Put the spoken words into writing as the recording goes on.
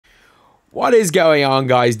What is going on,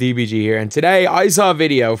 guys? DBG here, and today I saw a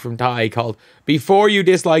video from Ty called "Before You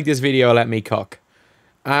Dislike This Video, Let Me Cook,"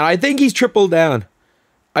 and I think he's tripled down.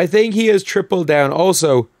 I think he has tripled down.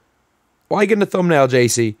 Also, liking the thumbnail,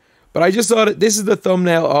 JC, but I just thought that this is the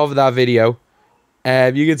thumbnail of that video.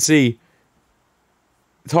 You can see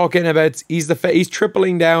talking about he's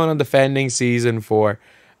tripling down on defending season 4,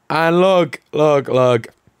 and look,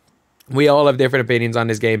 we all have different opinions on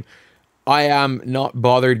this game. I am not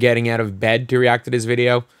bothered getting out of bed to react to this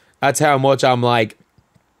video. That's how much I'm like,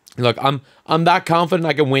 look, I'm that confident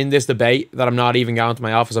I can win this debate that I'm not even going to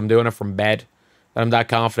my office. I'm doing it from bed. I'm that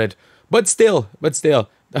confident. But still,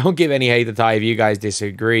 don't give any hate to Ty if you guys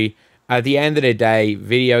disagree. At the end of the day,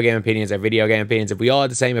 video game opinions are video game opinions. If we all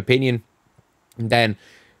had the same opinion, then,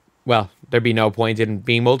 well, there'd be no point in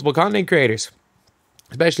being multiple content creators,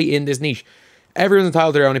 especially in this niche. Everyone's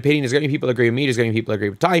entitled to their own opinion. There's going to be people that agree with me. There's going to be people that agree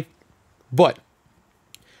with Ty. But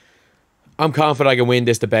I'm confident I can win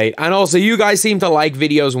this debate. And also, you guys seem to like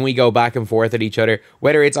videos when we go back and forth at each other.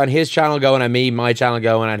 Whether it's on his channel going at me, my channel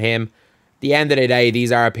going at him. At the end of the day,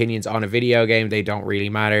 these are opinions on a video game. They don't really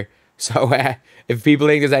matter. So if people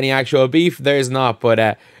think there's any actual beef, there's not.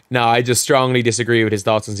 But no, I just strongly disagree with his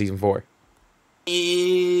thoughts on Season 4.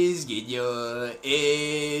 It's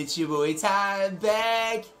your boy Ty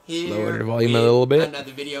back here. Lower the volume a little bit.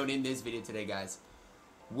 Another video, and in this video today, guys,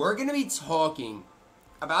 we're going to be talking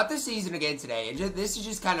about the season again today, and this is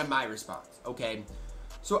just kind of my response, okay?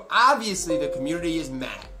 So, obviously, the community is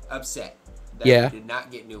mad, upset that we did not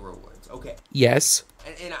get new rewards, okay? Yes.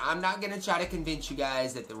 And I'm not going to try to convince you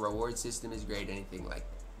guys that the reward system is great, anything like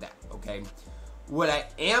that, okay? What I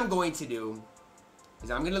am going to do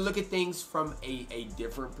is I'm going to look at things from a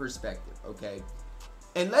different perspective, okay?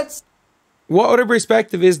 And let's... What other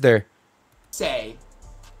perspective is there? Say...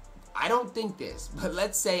 I don't think this, but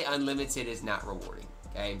let's say unlimited is not rewarding,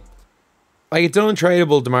 okay? Like, it's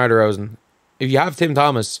untradeable DeMar DeRozan. If you have Tim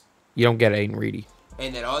Thomas, you don't get Aiden Reedy.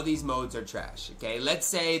 And that all these modes are trash, okay? Let's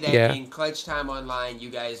say that in Clutch Time Online, you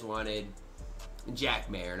guys wanted Jack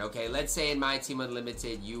Marin, okay? Let's say in My Team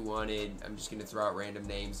Unlimited, you wanted, I'm just going to throw out random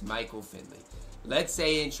names, Michael Finley. Let's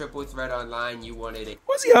say in Triple Threat Online, you wanted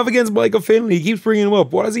What does he have against Michael Finley? He keeps bringing him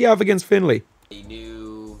up. What does he have against Finley? A new...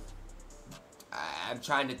 I'm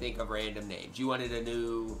trying to think of random names. You wanted a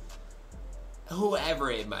new... Whoever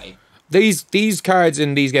it might. These cards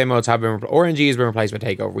in these game modes have been... RNG has been replaced by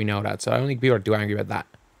Takeover. We know that. So I don't think people are too angry about that.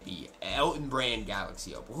 The Elton Brand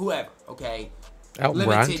Galaxy Opal. Whoever. Okay. Elton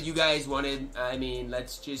Limited, Brand? you guys wanted... I mean,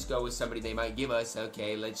 let's just go with somebody they might give us.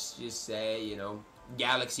 Okay. Let's just say, you know,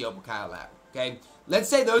 Galaxy Opal Kyle Lowry. Okay. Let's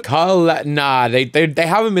say those... Nah, they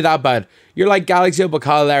haven't been that bad. You're like Galaxy Opal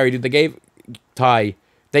Kyle Lowry. They gave... Ty...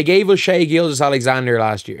 They gave us Shea Gilgeous-Alexander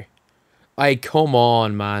last year. Like, come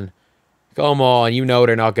on, man. Come on. You know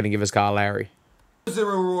they're not going to give us Kyle Lowry. Those are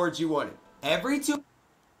the rewards you wanted. Every 2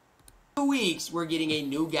 weeks, we're getting a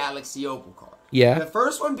new Galaxy Opal card. Yeah. The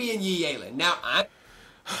first one being jianlian. Now, I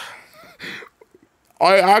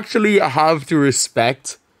actually have to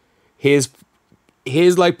respect his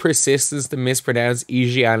like persistence to mispronounce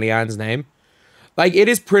jianlian's name. Like, it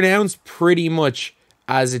is pronounced pretty much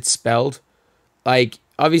as it's spelled. Like,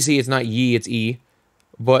 obviously it's not Yi, it's E,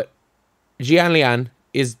 but jianlian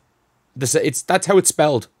is that's how it's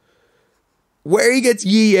spelled. Where he gets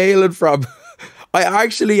jianlian from, I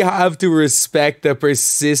actually have to respect the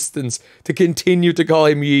persistence to continue to call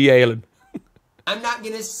him jianlian. I'm not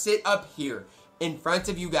gonna sit up here in front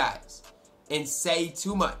of you guys and say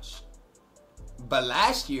too much, but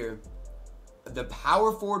last year the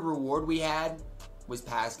power forward reward we had was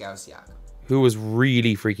Pascal Siakam, who was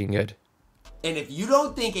really freaking good. And if you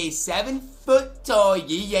don't think a 7-foot-tall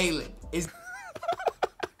jianlian is...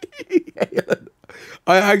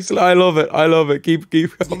 I love it. I love it. Keep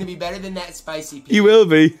It's going to be better than that spicy pea. You will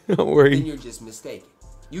be. Don't worry. Then you're just mistaken.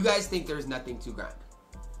 You guys think there's nothing to grind.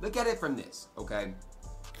 Look at it from this, okay?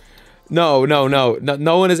 No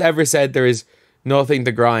one has ever said there is nothing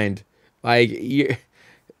to grind. Like,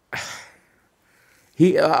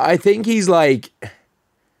 I think he's like...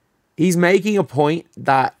 He's making a point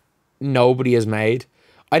that nobody has made.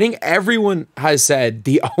 I think everyone has said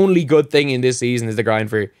the only good thing in this season is the grind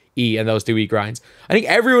for E and those 2 week grinds. I think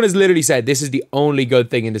everyone has literally said this is the only good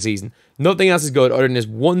thing in the season. Nothing else is good other than this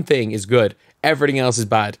one thing is good. Everything else is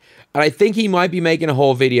bad. And I think he might be making a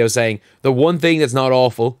whole video saying the one thing that's not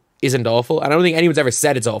awful isn't awful. And I don't think anyone's ever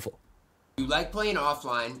said it's awful. If you like playing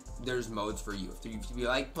offline, there's modes for you. If you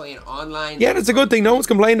like playing online... Yeah, that's a good thing. No one's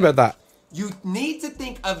complained about that. You need to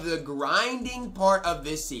think of the grinding part of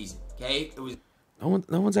this season, okay? It was... No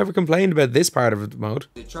one's ever complained about this part of the mode.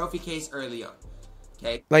 The trophy case early on,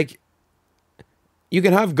 okay? Like, you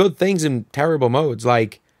can have good things in terrible modes.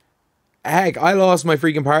 Like, heck, I lost my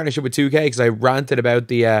freaking partnership with 2K because I ranted about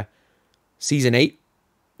the Season 8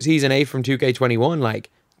 from 2K21. Like,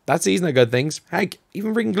 that season had good things. Heck,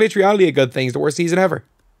 even freaking Glitch Reality had good things. The worst season ever.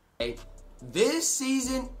 This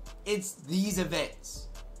season, it's these events.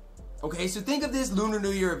 Okay, so think of this Lunar New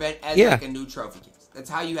Year event as like a new trophy case. That's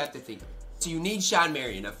how you have to think of it. So you need Sean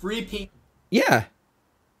Marion, a free peak. Yeah.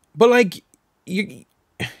 But like,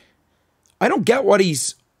 I don't get what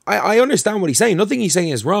he's... I understand what he's saying. Nothing he's saying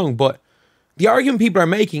is wrong, but the argument people are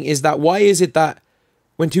making is that why is it that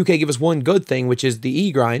when 2K give us one good thing, which is the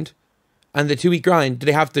E grind, and the 2-week grind, do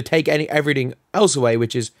they have to take everything else away,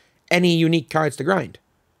 which is any unique cards to grind?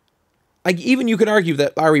 Like, even you could argue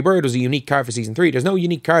that Larry Bird was a unique card for Season 3. There's no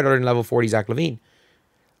unique card other than level 40 Zach Lavine.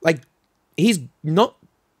 Like, he's not...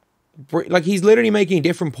 Like, he's literally making a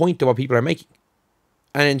different point to what people are making.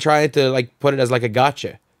 And then trying to, like, put it as, like, a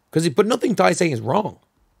gotcha. But nothing Ty's saying is wrong.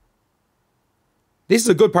 This is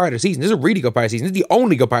a good part of the season. This is a really good part of the season. This is the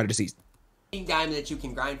only good part of the season. Diamond that you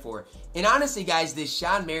can grind for. And honestly, guys, this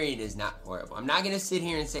Sean Marion is not horrible. I'm not going to sit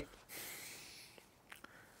here and say...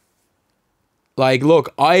 Like,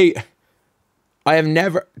 look, I've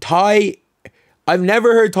never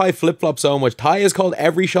heard Ty flip-flop so much. Ty has called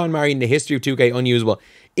every Sean Marion in the history of 2K unusable.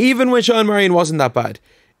 Even when Sean Marion wasn't that bad.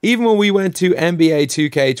 Even when we went to NBA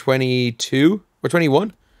 2K 22 or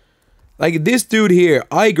 21. Like, this dude here,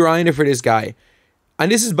 I grinded for this guy.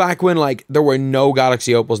 And this is back when, like, there were no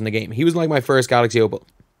Galaxy Opals in the game. He was, like, my first Galaxy Opal.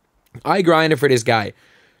 I grinded for this guy.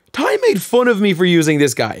 Ty made fun of me for using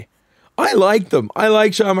this guy. I like them. I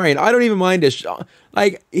like Sean Marion. I don't even mind this.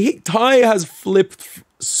 Like, Ty has flipped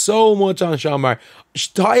so much on Sean Marion.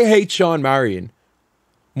 Ty hates Sean Marion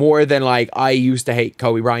more than, like, I used to hate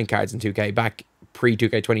Kobe Bryant cards in 2K back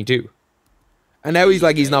pre-2K22. And now he's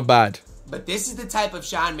like, he's not bad. But this is the type of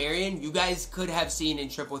Sean Marion you guys could have seen in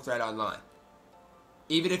Triple Threat Online.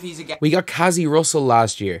 Even if he's a guy. We got Kazi Russell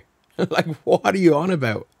last year. Like, what are you on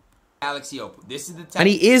about? Galaxy Opal. This is the type. And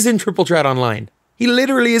he is in Triple Threat Online. He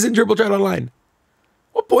literally is in Triple Threat Online.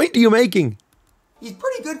 What point are you making? He's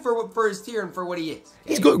pretty good for his tier and for what he is.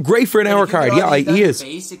 He's good, great for an hour card. Yeah, he is.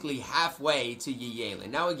 Basically halfway to Jianlian.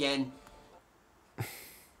 Now again,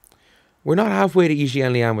 we're not halfway to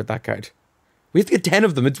jianlian with that card. We have to get 10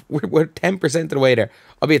 of them. We're 10% of the way there.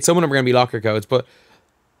 Albeit some of them are going to be locker codes, but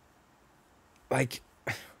like,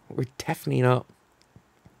 we're definitely not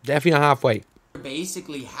halfway. We're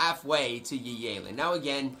basically halfway to Jianlian. Now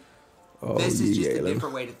again, this is just a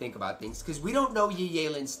different way to think about things because we don't know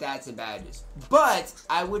Jianlian's stats and badges. But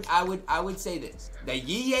I would say this: that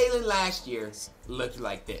Jianlian last year looked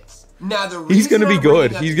like this. Now the reason he's gonna be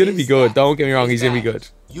good. He's gonna be good. Don't get me wrong. He's gonna be good.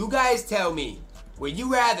 You guys tell me: would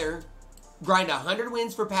you rather grind 100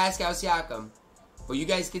 wins for Pascal Siakam, who you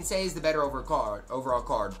guys can say is the better overall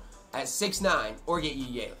card at 6'9", or get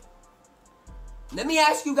Jianlian? Let me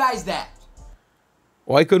ask you guys that.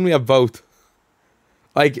 Why couldn't we have both?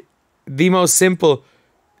 Like, the most simple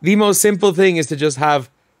thing is to just have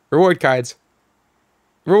reward cards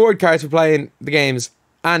for playing the games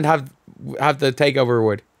and have the takeover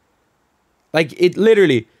reward. Like, it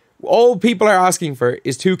literally, all people are asking for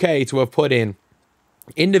is 2K to have put in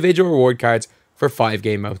individual reward cards for 5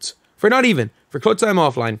 game modes. For Clutch Time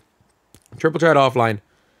Offline, Triple Threat Offline.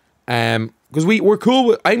 Because we're cool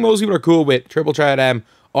with, I think most people are cool with Triple Threat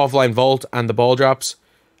Offline Vault and the ball drops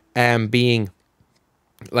being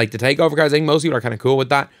like the takeover cards. I think most people are kind of cool with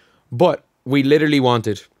that. But we literally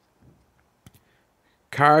wanted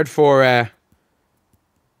card for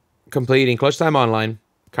completing Clutch Time Online,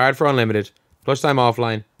 card for Unlimited, Clutch Time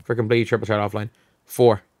Offline for complete Triple Threat Offline.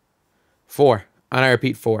 4. And I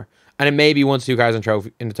repeat 4. And it may be 1 to 2 cards on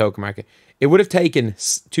trophy in the token market. It would have taken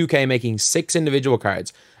 2K making 6 individual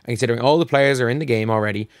cards. And considering all the players are in the game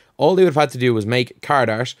already, all they would have had to do was make card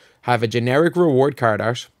art, have a generic reward card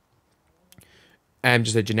art,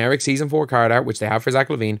 just a generic Season 4 card art, which they have for Zach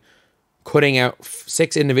Lavine, cutting out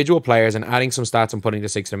 6 individual players and adding some stats and putting the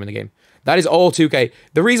 6 of them in the game. That is all 2K.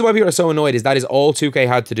 The reason why people are so annoyed is that is all 2K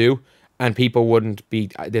had to do, and people wouldn't be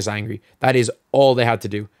this angry. That is all they had to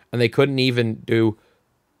do. And they couldn't even do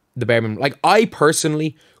the bare minimum. Like, I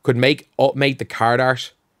personally could make the card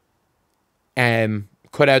art,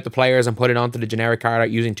 cut out the players and put it onto the generic card art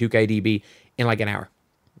using 2KDB in like an hour.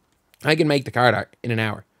 I can make the card art in an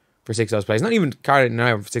hour for 6 of those players. Not even card art in an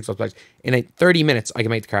hour for 6 of those players. In 30 minutes, I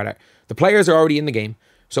can make the card art. The players are already in the game.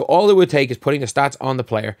 So all it would take is putting the stats on the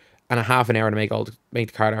player and a half an hour to make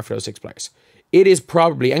the card art for those 6 players. It is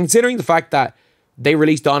probably, and considering the fact that they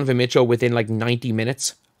released Donovan Mitchell within like 90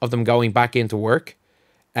 minutes of them going back into work,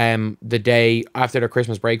 the day after their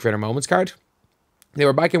Christmas break for their Moments card, They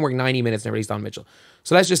were back in work 90 minutes and they released Don Mitchell.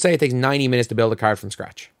 So let's just say it takes 90 minutes to build a card from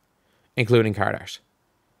scratch, including card art.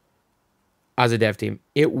 As a dev team,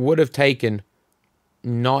 it would have taken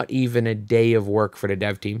not even a day of work for the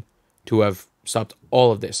dev team to have stopped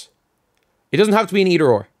all of this. It doesn't have to be an either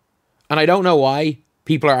or. And I don't know why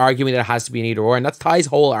people are arguing that it has to be an either or. And that's Ty's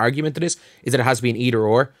whole argument to this, is that it has to be an either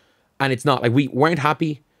or. And it's not. Like, we weren't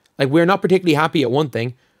happy. Like, we're not particularly happy at one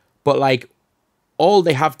thing. But, like, all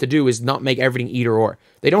they have to do is not make everything either or.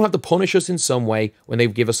 They don't have to punish us in some way when they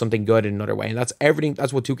give us something good in another way. And that's everything.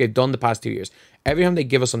 That's what 2K have done the past 2 years. Every time they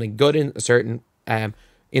give us something good in a certain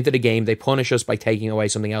into the game, they punish us by taking away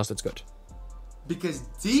something else that's good. Because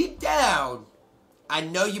deep down, I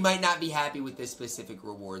know you might not be happy with this specific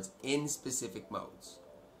rewards in specific modes.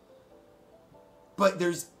 But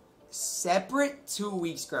there's separate 2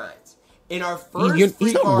 weeks grinds. In our first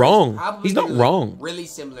he's not wrong. He's not wrong. Really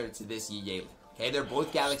similar to this jianlian. Okay, they're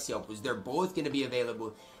both Galaxy Opals. They're both going to be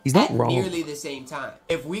available he's not at wrong. nearly the same time.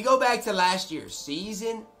 If we go back to last year,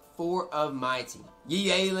 Season 4 of myteam,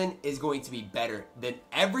 jianlian is going to be better than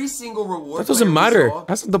every single reward. That doesn't matter.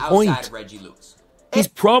 That's not the point. Of Reggie Lewis. He's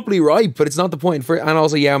probably right, but it's not the point. And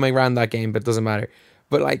also, yeah, I ran that game, but it doesn't matter.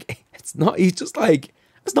 But, like, it's not. He's just like,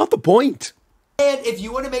 it's not the point. And if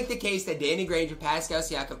you want to make the case that Danny Granger, Pascal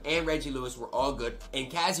Siakam, and Reggie Lewis were all good, and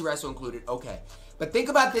Kazi Russell included, okay. But think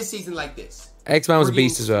about this season like this. X-Man was a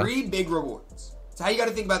beast as well. 3 big rewards. That's how you got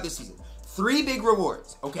to think about this season. 3 big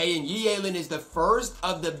rewards, okay? And jianlian is the first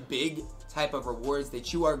of the big type of rewards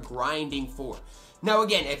that you are grinding for. Now,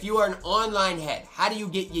 again, if you are an online head, how do you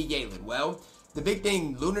get jianlian? Well, the big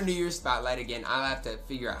thing, Lunar New Year Spotlight, again, I'll have to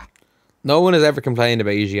figure out. No one has ever complained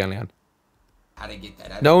about jianlian. How to get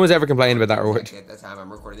that. No one's ever complained about that reward. At the time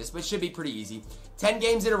I'm recording this, but it should be pretty easy. 10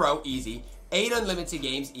 games in a row, easy. 8 unlimited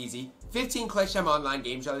games, easy. 15 clutch time online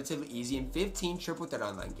games, relatively easy. And 15 triple threat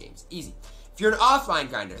online games, easy. If you're an offline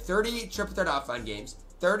grinder, 30 triple threat offline games,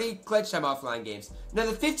 30 clutch time offline games. Now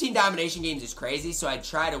the 15 domination games is crazy, so I'd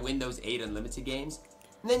try to win those 8 unlimited games.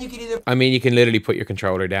 And then you can either... I mean, you can literally put your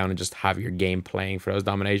controller down and just have your game playing for those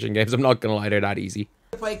domination games. I'm not going to lie, they're that easy.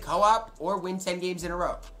 Play co-op or win 10 games in a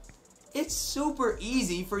row. It's super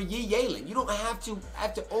easy for jianlian. You don't have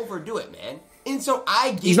to overdo it, man. And so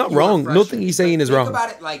I get. He's not wrong. Nothing he's saying is wrong. Think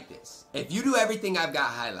about it like this: if you do everything I've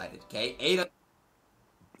got highlighted, okay,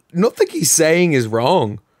 nothing he's saying is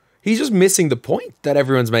wrong. He's just missing the point that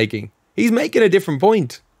everyone's making. He's making a different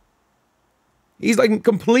point. He's like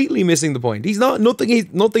completely missing the point. He's not.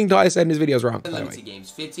 Nothing Ty said in his video is wrong.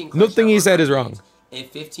 Games, 15 nothing he said is wrong. And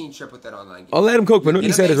 15 triple threat online games. I'll let him cook, but nothing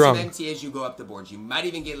he said is wrong. MT as you go up the boards. You might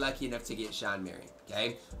even get lucky enough to get Sean Marion,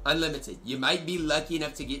 okay? Unlimited. You might be lucky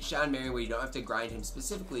enough to get Sean Marion where you don't have to grind him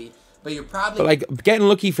specifically, but you're probably... But, like, getting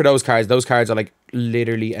lucky for those cards are, like,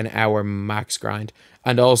 literally an hour max grind.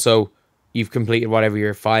 And also, you've completed whatever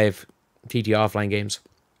your 5 TT offline games.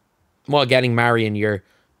 While getting Marion, you're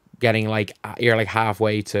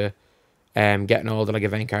halfway to getting all the, like,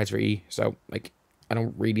 event cards for E. So, like... I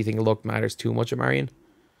don't really think luck matters too much at Marion.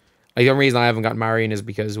 Like, the only reason I haven't got Marion is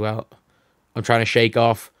because, well, I'm trying to shake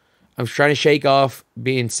off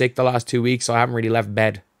being sick the last 2 weeks, so I haven't really left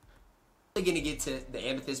bed. You're going to get to the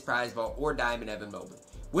Amethyst Prize Vault or Diamond Evan Mobley.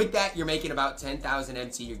 With that, you're making about 10,000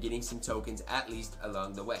 MT. You're getting some tokens, at least,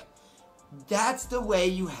 along the way. That's the way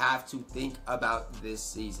you have to think about this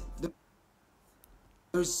season.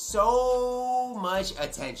 There's so much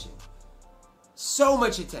attention. So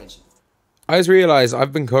much attention. I just realized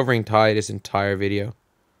I've been covering Ty this entire video.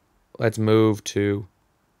 Let's move to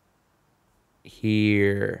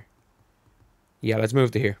here. Yeah, let's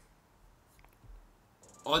move to here.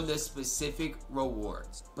 On the specific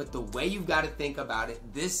rewards. But the way you've got to think about it,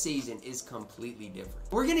 this season is completely different.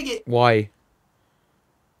 We're going to get... Why?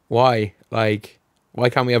 Like, why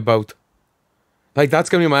can't we have both? Like, that's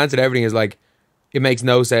going to be my answer to everything is, like, it makes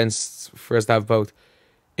no sense for us to have both.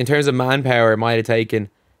 In terms of manpower, it might have taken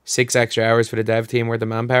 6 extra hours for the dev team worth of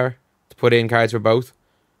manpower to put in cards for both.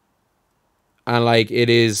 And like it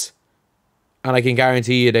is, and I can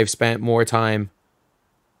guarantee you they've spent more time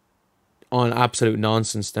on absolute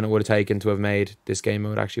nonsense than it would have taken to have made this game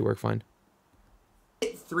mode actually work fine.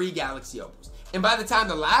 3 Galaxy Opals. And by the time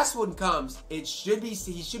the last one comes, they should be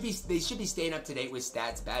staying up to date with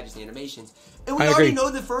stats, badges, and animations. And we already know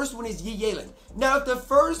the first one is jianlian. Now, if the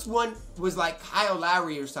first one was like Kyle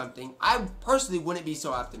Lowry or something, I personally wouldn't be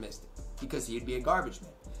so optimistic because he'd be a garbage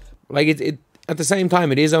man. Like it at the same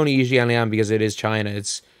time, it is only jianlian because it is China.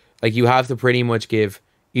 It's like you have to pretty much give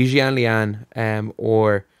jianlian and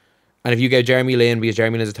if you get Jeremy Lin because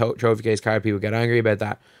Jeremy Lin is a trophy case card, people get angry about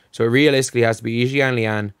that. So it realistically has to be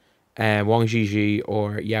jianlian, Wang Zhizhi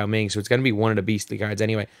or Yao Ming. So it's going to be one of the beastly cards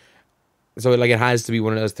anyway. So like it has to be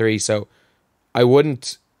one of those three. So I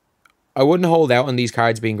wouldn't hold out on these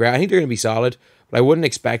cards being great. I think they're going to be solid, but I wouldn't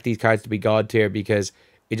expect these cards to be god tier because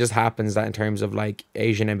it just happens that in terms of like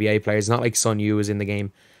Asian NBA players, it's not like Sun Yu is in the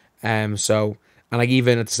game. So, and like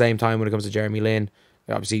even at the same time when it comes to Jeremy Lin,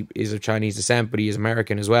 obviously he's of Chinese descent, but he is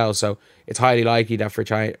American as well. So it's highly likely that for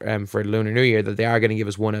for Lunar New Year that they are going to give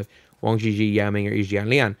us one of Wang Zhiji, Yao Ming, or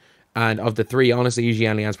jianlian. And of the three, honestly,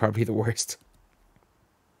 jianlian is probably the worst.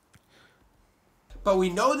 But we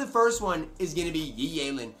know the first one is going to be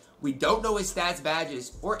jianlian. We don't know his stats,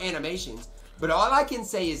 badges, or animations. But all I can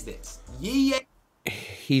say is this.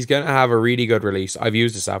 He's going to have a really good release. I've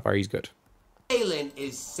used the Sapphire. He's good. jianlian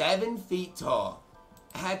is 7 feet tall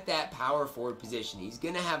at that power forward position. He's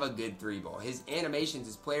going to have a good 3-ball. His animations,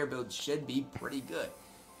 his player build should be pretty good.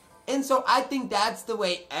 And so I think that's the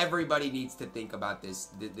way everybody needs to think about this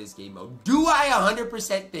game mode. Do I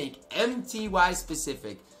 100% think, MTY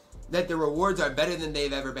specific, that the rewards are better than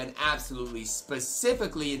they've ever been? Absolutely,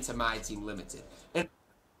 specifically into My Team Limited. And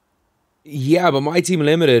yeah, but My Team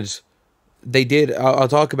Limited, they did, I'll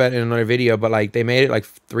talk about it in another video, but like they made it like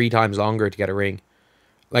 3 times longer to get a ring.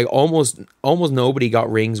 Like almost nobody got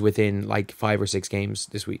rings within like 5 or 6 games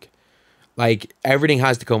this week. Like everything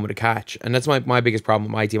has to come with a catch, and that's my biggest problem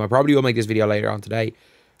with My Team. I probably will make this video later on today,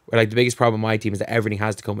 but like the biggest problem with My Team is that everything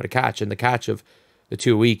has to come with a catch, and the catch of the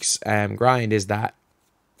 2 weeks grind is that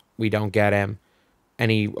we don't get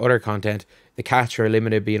any other content. The catch for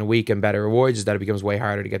limited being a week and better rewards is that it becomes way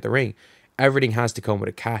harder to get the ring. Everything has to come with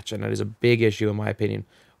a catch, and that is a big issue in my opinion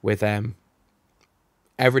with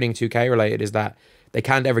everything 2K related, is that they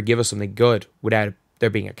can't ever give us something good without there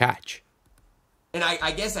being a catch. And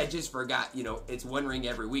I guess I just forgot, you know, it's 1 ring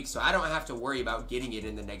every week, so I don't have to worry about getting it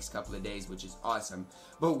in the next couple of days, which is awesome.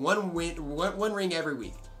 But one ring every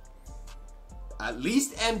week. At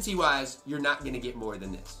least MT-wise, you're not going to get more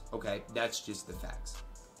than this, okay? That's just the facts.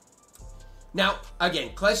 Now, again,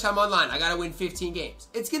 Clutch Time Online, I got to win 15 games.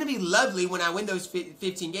 It's going to be lovely when I win those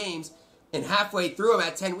 15 games, and halfway through them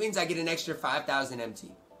at 10 wins, I get an extra 5,000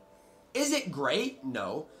 MT. Is it great?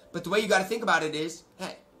 No. But the way you got to think about it is,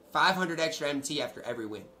 hey, 500 extra MT after every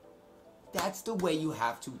win. That's the way you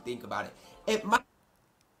have to think about it. It might.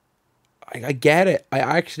 I get it. I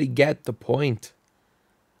actually get the point.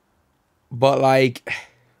 But like,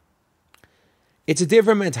 it's a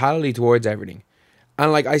different mentality towards everything.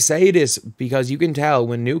 And like I say this because you can tell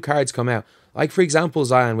when new cards come out. Like for example,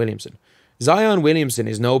 Zion Williamson. Zion Williamson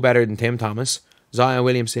is no better than Tim Thomas. Zion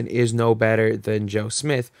Williamson is no better than Joe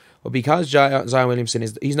Smith. But because Zion Williamson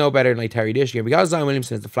he's no better than like Terry Dishier, because Zion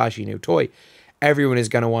Williamson is the flashy new toy, everyone is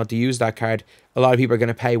going to want to use that card. A lot of people are going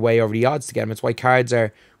to pay way over the odds to get them. It's why cards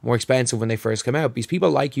are more expensive when they first come out, because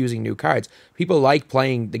people like using new cards. People like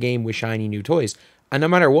playing the game with shiny new toys. And no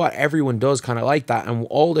matter what, everyone does kind of like that. And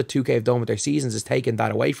all that 2K have done with their seasons is taken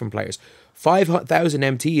that away from players. 5,000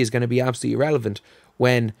 MT is going to be absolutely irrelevant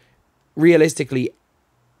when realistically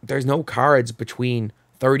there's no cards between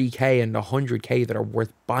 30k and 100k that are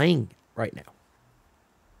worth buying right now.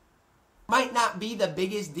 Might not be the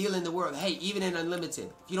biggest deal in the world. Hey, even in Unlimited,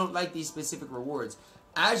 if you don't like these specific rewards,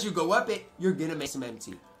 as you go up it, you're going to make some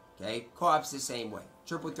MT. Okay? Co-op's the same way.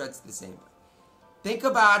 Triple threat's the same way. Think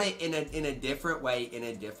about it in a different way, in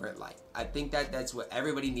a different light. I think that's what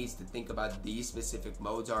everybody needs to think about these specific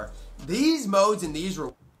modes are. These modes and these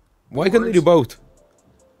rewards. Why couldn't they do both?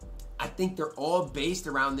 I think they're all based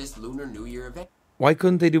around this Lunar New Year event. Why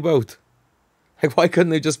couldn't they do both? Like, why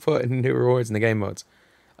couldn't they just put in new rewards in the game modes?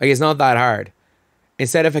 Like, it's not that hard.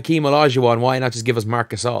 Instead of Hakeem Olajuwon, why not just give us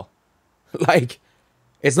Marc Gasol? Like,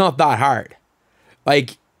 it's not that hard.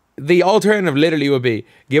 Like, the alternative literally would be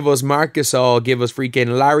give us Marc Gasol, give us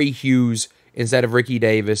freaking Larry Hughes instead of Ricky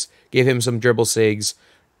Davis, give him some dribble sigs,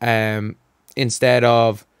 instead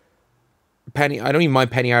of Penny. I don't even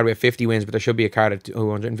mind Penny Hardaway at 50 wins, but there should be a card at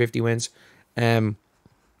 250 wins. I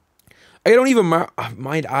don't even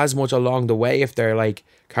mind as much along the way if they're like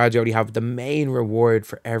cards you already have. The main reward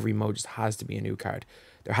for every mode just has to be a new card.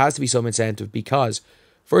 There has to be some incentive because,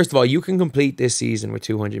 first of all, you can complete this season with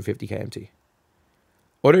 250 KMT.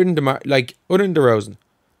 Other than DeRozan,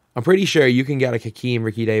 I'm pretty sure you can get like Hakeem,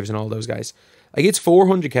 Ricky Davis, and all those guys. Like, it's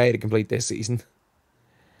 400k to complete this season.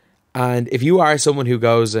 And if you are someone who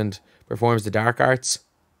goes and performs the dark arts,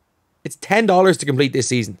 it's $10 to complete this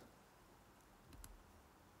season.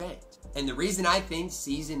 And the reason I think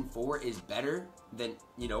Season 4 is better than,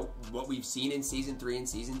 you know, what we've seen in Season 3 and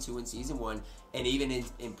Season 2 and Season 1, and even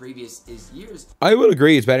in previous years. I will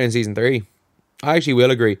agree it's better in Season 3. I actually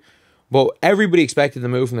will agree. But everybody expected the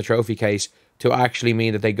move from the trophy case to actually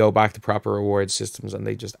mean that they go back to proper reward systems, and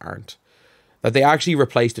they just aren't. That they actually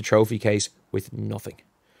replaced the trophy case with nothing.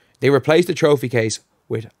 They replaced the trophy case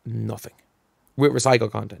with nothing. With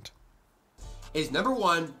recycled content. Is number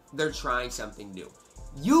one, they're trying something new.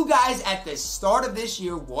 You guys at the start of this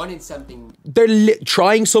year wanted something. They're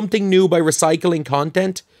trying something new by recycling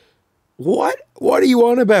content? What? What are you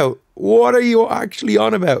on about? What are you actually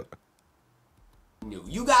on about? New.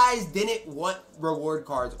 You guys didn't want reward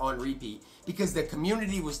cards on repeat because the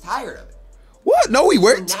community was tired of it. What? No, we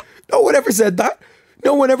weren't. No one ever said that.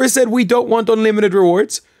 No one ever said we don't want unlimited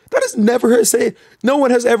rewards. That is never said. No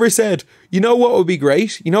one has ever said, you know what would be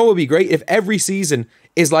great? You know what would be great? If every season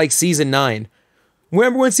is like season 9.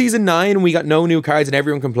 Remember when season 9 we got no new cards and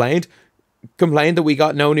everyone complained that we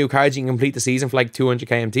got no new cards, you can complete the season for like 200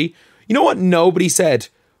 KMT? You know what nobody said?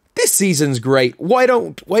 This season's great. Why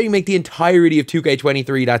do you make the entirety of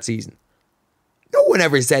 2K23 that season? No one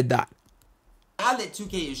ever said that. Now that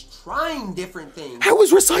 2K is trying different things. How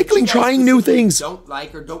is recycling trying new things? Don't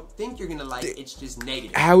like or don't think you're gonna like. It's just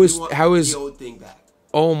negative. How is the old thing back?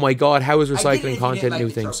 Oh my god! How is recycling content new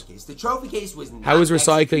things? The trophy case was not. How is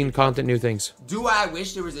recycling content new things? Do I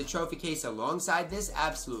wish there was a trophy case alongside this?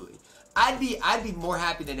 Absolutely. I'd be more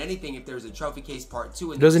happy than anything if there was a trophy case part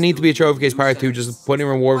 2. It doesn't need to be a trophy case part 2. Just put in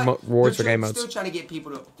rewards for game modes. Still trying to get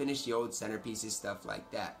people to finish the old centerpieces, stuff like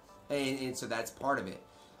that, and so that's part of it.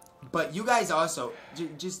 But you guys also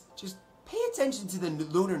just pay attention to the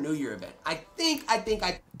Lunar New Year event. I think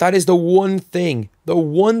that is the one thing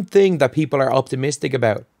that people are optimistic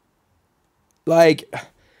about. Like,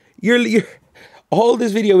 you're all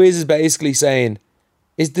this video is basically saying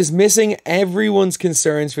is dismissing everyone's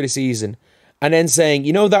concerns for the season, and then saying,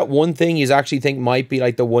 you know, that one thing you actually think might be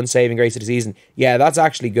like the one saving grace of the season. Yeah, that's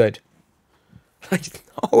actually good. Like,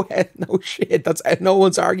 no shit. That's no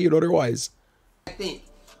one's argued otherwise. I think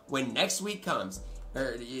when next week comes,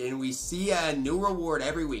 and we see a new reward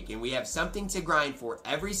every week, and we have something to grind for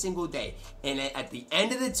every single day, and at the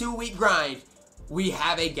end of the 2-week grind, we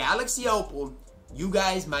have a Galaxy Opal, you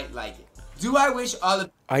guys might like it. Do I wish all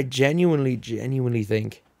of... I genuinely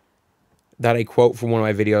think that a quote from one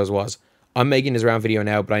of my videos was, I'm making this round video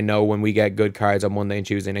now, but I know when we get good cards on Monday and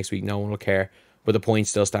Tuesday next week, no one will care. But the point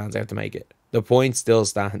still stands. I have to make it. The point still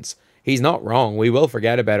stands. He's not wrong. We will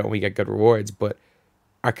forget about it when we get good rewards, but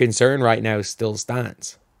our concern right now still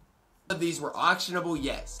stands. These were auctionable,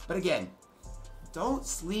 yes. But again, don't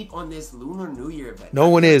sleep on this Lunar New Year event. No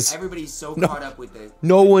one is. Everybody's so caught up with the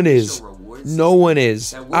no one is. No one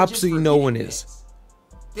is. Absolutely no one is.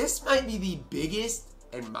 This might be the biggest,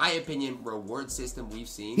 in my opinion, reward system we've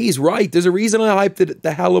seen. He's right. There's a reason I hyped it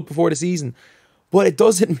the hell up before the season. But it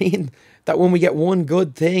doesn't mean that when we get one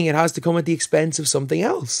good thing, it has to come at the expense of something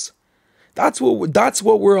else. That's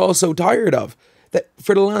what we're all so tired of. That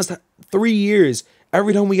for the last 3 years,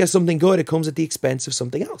 every time we get something good, it comes at the expense of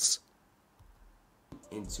something else.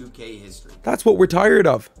 In 2K history. That's what we're tired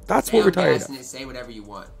of. That's what we're tired of. Say whatever you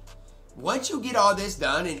want. Once you get all this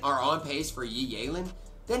done and are on pace for jianlian,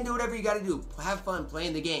 then do whatever you got to do. Have fun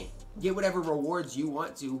playing the game. Get whatever rewards you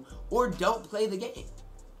want to, or don't play the game.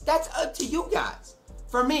 That's up to you guys.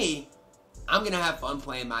 For me, I'm going to have fun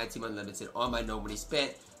playing myteam Unlimited on my no money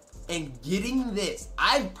spent. And getting this,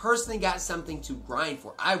 I've personally got something to grind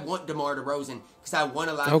for. I want DeMar DeRozan because I want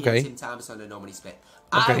to lavine Tim Thomas on the no money spent.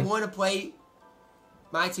 Okay. I want to play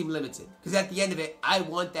myteam Limited because at the end of it, I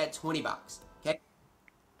want that 20 bucks. Okay.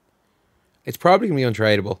 It's probably going to be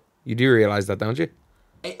untradeable. You do realize that, don't you?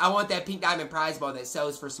 I want that pink diamond prize ball that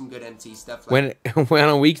sells for some good MT stuff. Like when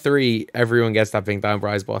on week 3 everyone gets that pink diamond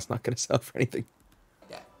prize ball, it's not going to sell for anything.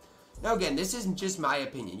 That. Now again, this isn't just my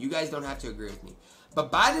opinion. You guys don't have to agree with me. But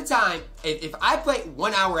by the time, if I play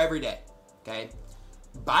 1 hour every day, okay,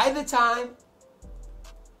 by the time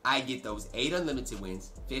I get those 8 unlimited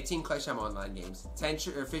wins, 15 clutch time online games,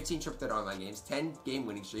 15 triple threat online games, 10 game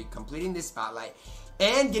winning streak, completing this spotlight,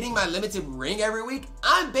 and getting my limited ring every week,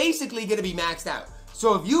 I'm basically going to be maxed out.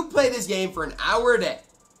 So if you play this game for an hour a day,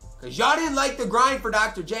 because y'all didn't like the grind for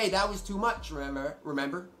Dr. J, that was too much,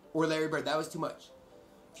 remember? Or Larry Bird, that was too much.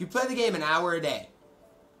 If you play the game an hour a day,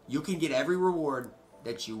 you can get every reward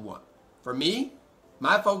that you want. For me,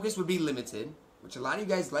 my focus would be limited, which a lot of you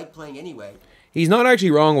guys like playing anyway. He's not actually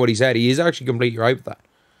wrong what he said. He is actually completely right with that.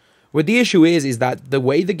 What the issue is that the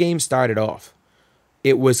way the game started off,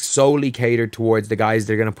 it was solely catered towards the guys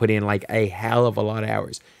that are going to put in like a hell of a lot of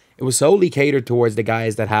hours. It was solely catered towards the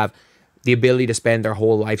guys that have the ability to spend their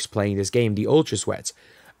whole lives playing this game, the ultra sweats.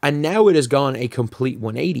 And now it has gone a complete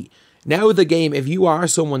 180. Now the game, if you are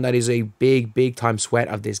someone that is a big time sweat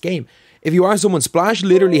of this game, if you are someone, Splash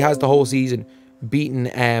literally has the whole season beaten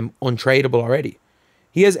untradeable already.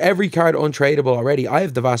 He has every card untradeable already. I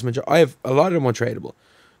have the vast majority. I have a lot of them untradeable.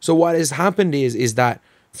 So what has happened is that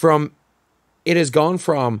it has gone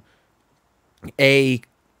from a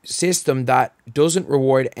system that doesn't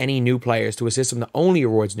reward any new players to a system that only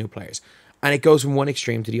rewards new players, and it goes from one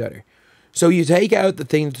extreme to the other. So you take out the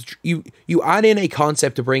thing, you add in a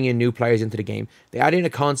concept to bring in new players into the game. They add in a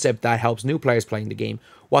concept that helps new players playing the game,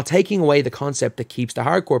 while taking away the concept that keeps the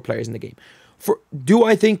hardcore players in the game. Do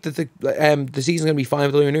I think that the season's going to be fine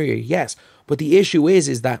with Lunar New Year? Yes, but the issue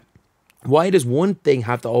is that why does one thing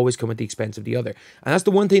have to always come at the expense of the other? And that's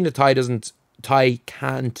the one thing that Ty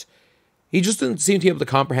can't. He just doesn't seem to be able to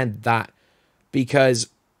comprehend that, because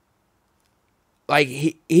like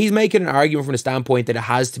he's making an argument from the standpoint that it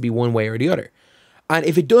has to be one way or the other. And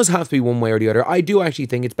if it does have to be one way or the other, I do actually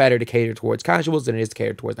think it's better to cater towards casuals than it is to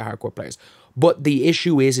cater towards the hardcore players. But the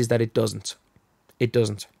issue is that it doesn't. It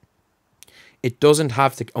doesn't. It doesn't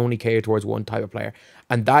have to only cater towards one type of player.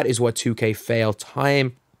 And that is what 2K fail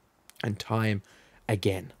time and time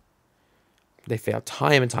again. They fail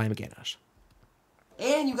time and time again at.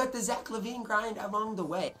 And you got the Zach Lavine grind along the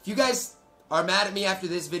way. If you guys are mad at me after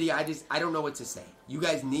this video, I don't know what to say. You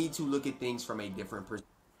guys need to look at things from a different perspective.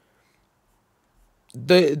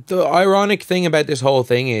 The ironic thing about this whole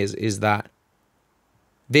thing is that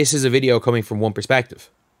this is a video coming from one perspective.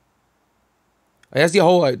 That's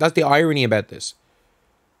the irony about this.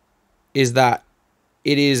 Is that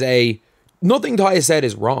it is nothing Ty has said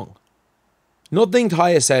is wrong. Nothing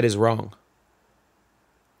Ty has said is wrong.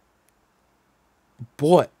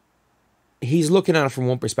 But he's looking at it from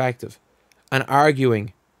one perspective and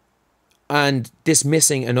arguing and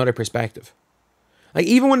dismissing another perspective. Like,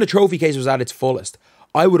 even when the trophy case was at its fullest,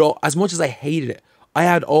 I would, as much as I hated it, I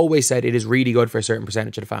had always said it is really good for a certain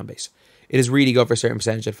percentage of the fan base. It is really good for a certain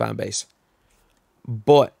percentage of the fan base.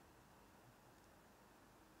 But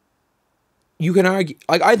you can argue,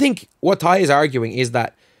 like, I think what Ty is arguing is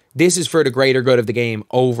that this is for the greater good of the game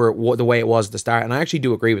over the way it was at the start. And I actually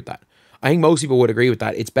do agree with that. I think most people would agree with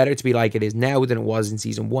that. It's better to be like it is now than it was in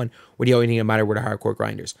Season 1, where the only thing that mattered were the hardcore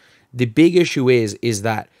grinders. The big issue is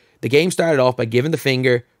that the game started off by giving the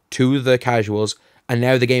finger to the casuals, and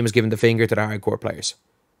now the game is giving the finger to the hardcore players.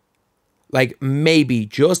 Like, maybe,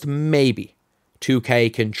 just maybe,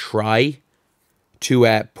 2K can try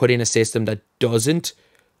to put in a system that doesn't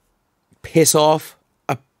piss off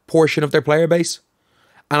a portion of their player base.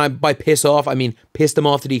 And by piss off, I mean piss them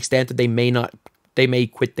off to the extent that they may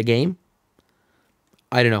quit the game.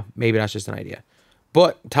 I don't know. Maybe that's just an idea.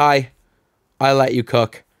 But Ty, I'll let you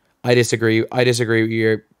cook. I disagree. I disagree with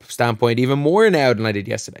your standpoint even more now than I did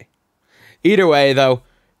yesterday. Either way, though,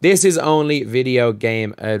 this is only video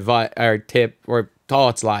game advice or tip or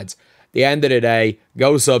thoughts, lads. At the end of the day,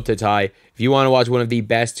 go sub to Ty. If you want to watch one of the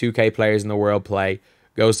best 2K players in the world play,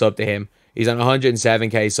 go sub to him. He's on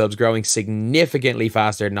 107k subs, growing significantly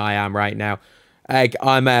faster than I am right now. Like,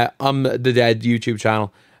 I'm the dead YouTube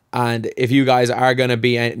channel, and if you guys are gonna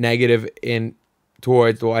be negative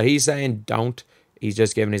towards what he's saying, don't. He's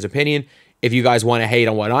just giving his opinion. If you guys want to hate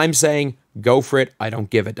on what I'm saying, go for it. I don't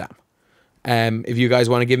give a damn. If you guys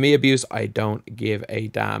want to give me abuse, I don't give a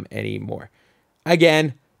damn anymore.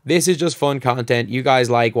 Again, this is just fun content. You guys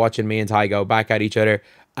like watching me and Ty go back at each other.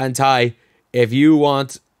 And Ty, if you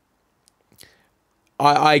want,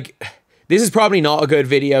 this is probably not a good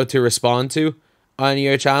video to respond to on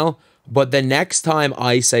your channel, but the next time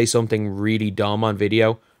I say something really dumb on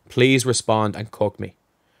video, please respond and cook me.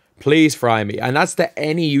 Please fry me. And that's to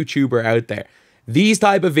any YouTuber out there. These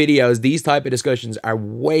type of videos, these type of discussions are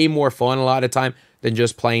way more fun a lot of time than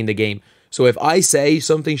just playing the game. So if I say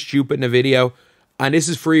something stupid in a video, and this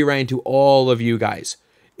is free reign to all of you guys.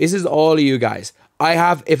 This is all of you guys.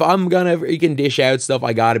 If I'm gonna freaking dish out stuff,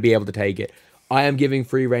 I gotta be able to take it. I am giving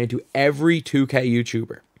free reign to every 2K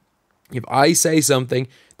YouTuber. If I say something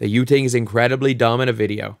that you think is incredibly dumb in a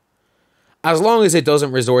video, as long as it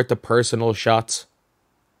doesn't resort to personal shots,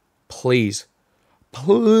 please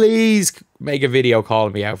make a video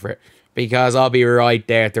calling me out for it, because I'll be right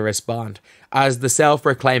there to respond. As the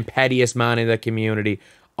self-proclaimed pettiest man in the community,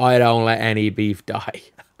 I don't let any beef die.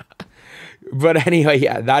 But anyway,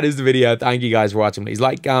 yeah, that is the video. Thank you guys for watching. Please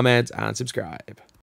like, comment, and subscribe.